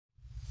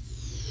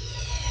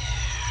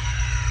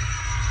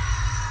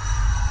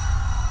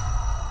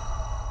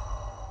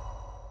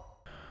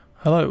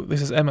Hello,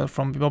 this is Emil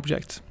from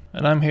BIMobject,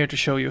 and I'm here to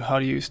show you how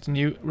to use the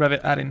new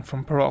Revit add-in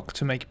from Paroc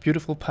to make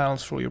beautiful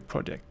panels for your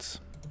projects.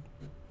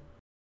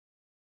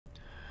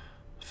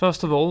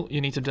 First of all, you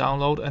need to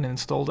download and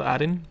install the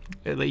add-in.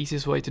 The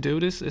easiest way to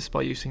do this is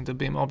by using the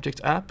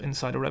BIMobject app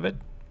inside of Revit.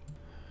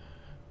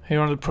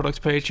 Here on the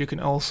product page you can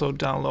also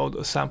download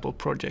a sample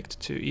project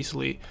to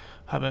easily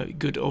have a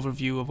good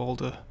overview of all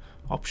the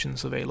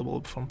options available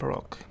from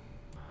Paroc.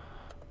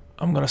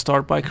 I'm going to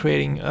start by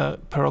creating a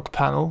Paroc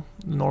panel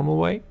the normal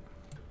way.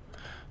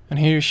 And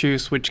here you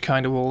choose which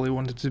kind of wall you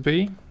want it to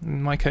be.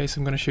 In my case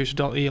I'm going to choose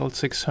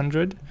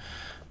 .el600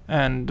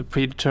 and the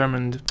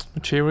predetermined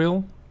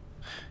material.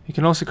 You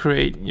can also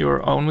create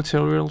your own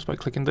materials by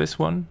clicking this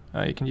one.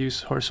 You can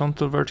use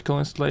horizontal, vertical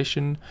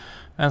installation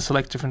and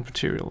select different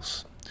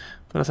materials.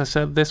 But as I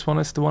said, this one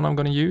is the one I'm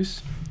going to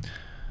use.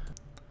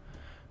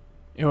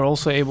 You're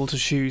also able to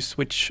choose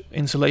which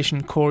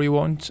insulation core you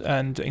want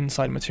and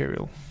inside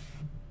material.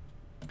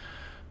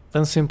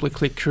 Then simply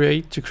click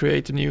Create to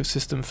create a new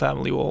system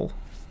family wall.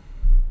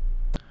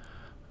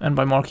 And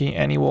by marking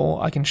any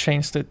wall, I can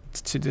change it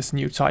to this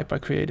new type I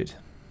created.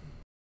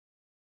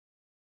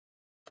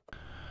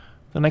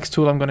 The next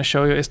tool I'm going to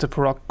show you is the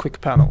Paroc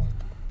Quick Panel.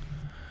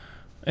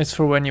 It's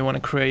for when you want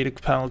to create a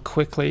panel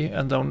quickly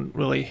and don't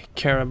really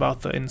care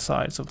about the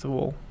insides of the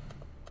wall.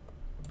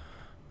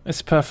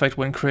 It's perfect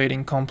when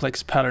creating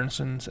complex patterns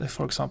in,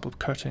 for example,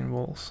 curtain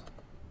walls.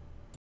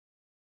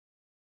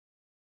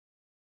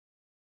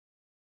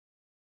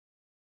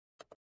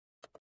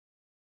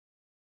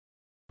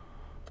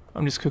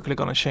 I'm just quickly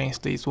going to change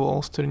these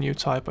walls to the new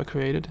type I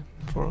created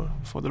for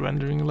the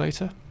rendering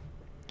later.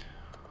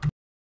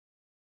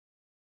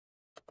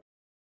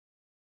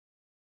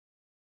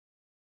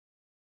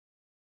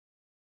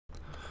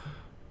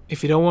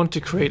 If you don't want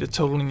to create a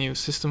totally new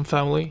system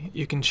family,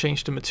 you can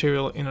change the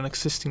material in an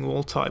existing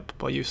wall type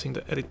by using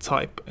the edit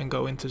type and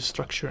go into the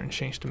structure and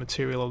change the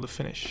material of the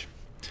finish.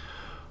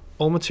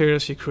 All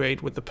materials you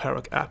create with the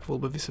Paroc app will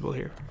be visible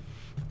here.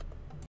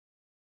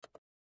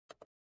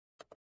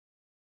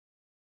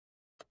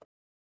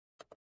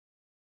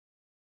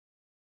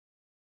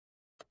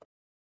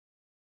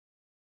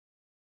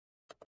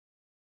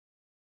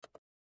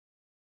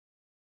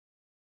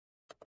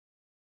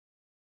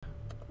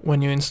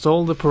 When you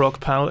install the Paroc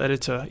panel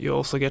editor, you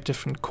also get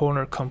different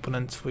corner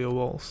components for your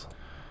walls.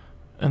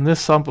 In this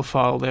sample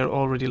file they are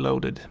already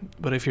loaded,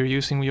 but if you're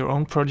using your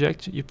own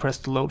project, you press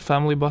the Load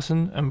Family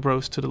button and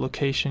browse to the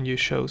location you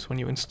chose when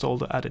you install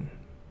the add-in.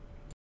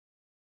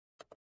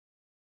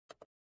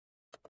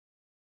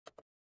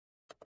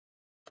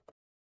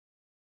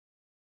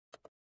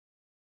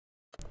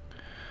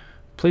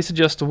 Please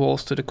adjust the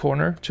walls to the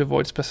corner to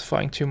avoid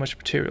specifying too much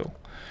material.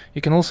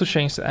 You can also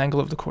change the angle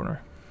of the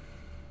corner.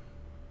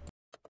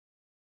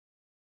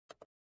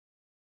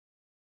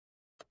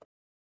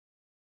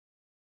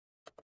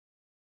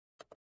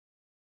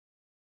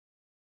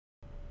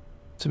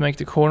 To make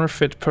the corner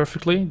fit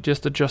perfectly,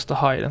 just adjust the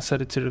height and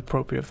set it to the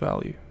appropriate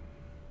value.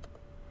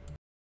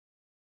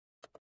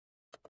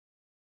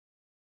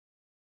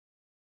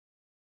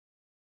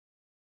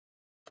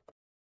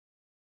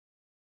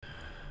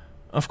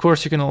 Of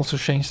course, you can also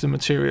change the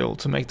material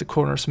to make the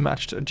corners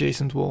match the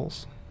adjacent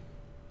walls.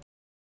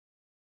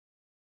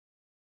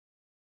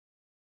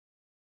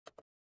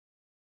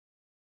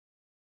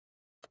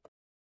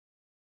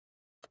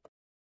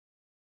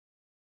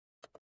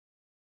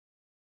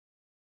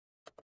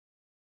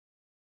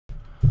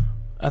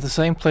 At the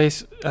same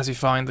place as you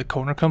find the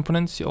corner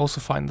components, you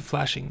also find the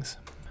flashings.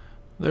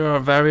 There are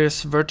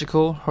various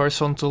vertical,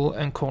 horizontal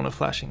and corner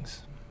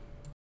flashings.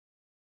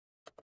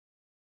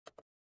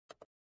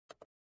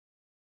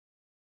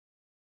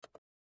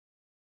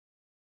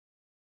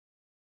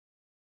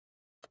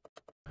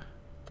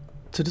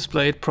 To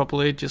display it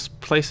properly, just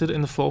place it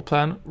in the floor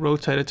plan,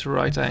 rotate it to the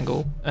right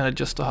angle and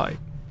adjust the height.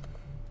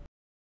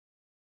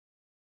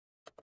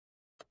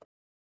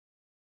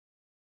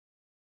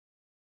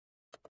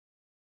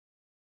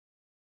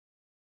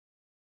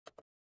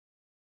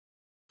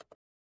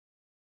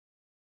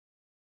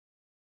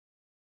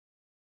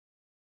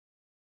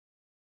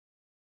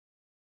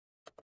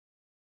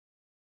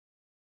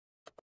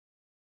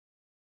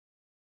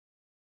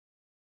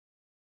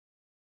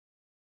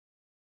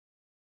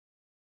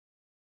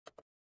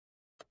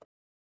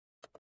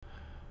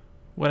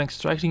 When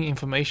extracting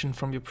information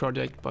from your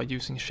project by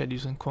using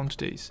schedules and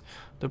quantities,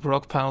 the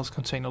Paroc panels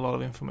contain a lot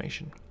of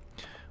information.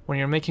 When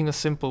you're making a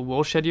simple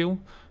wall schedule,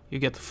 you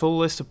get the full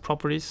list of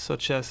properties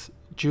such as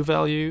dew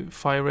value,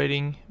 fire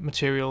rating,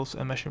 materials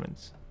and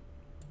measurements.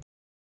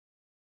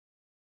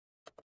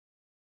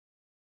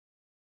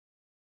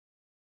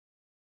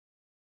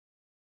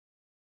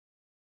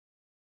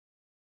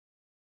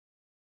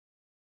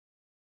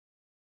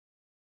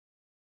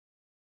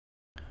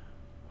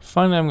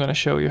 Finally, I'm going to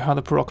show you how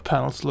the Paroc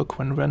panels look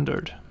when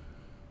rendered.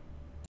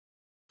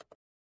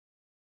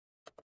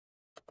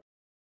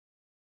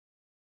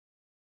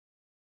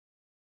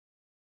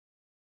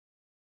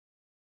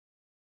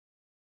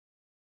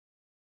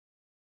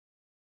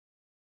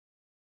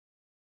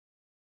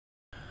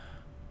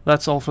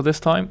 That's all for this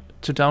time.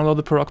 To download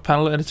the Paroc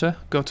panel editor,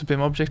 go to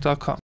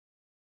BIMobject.com.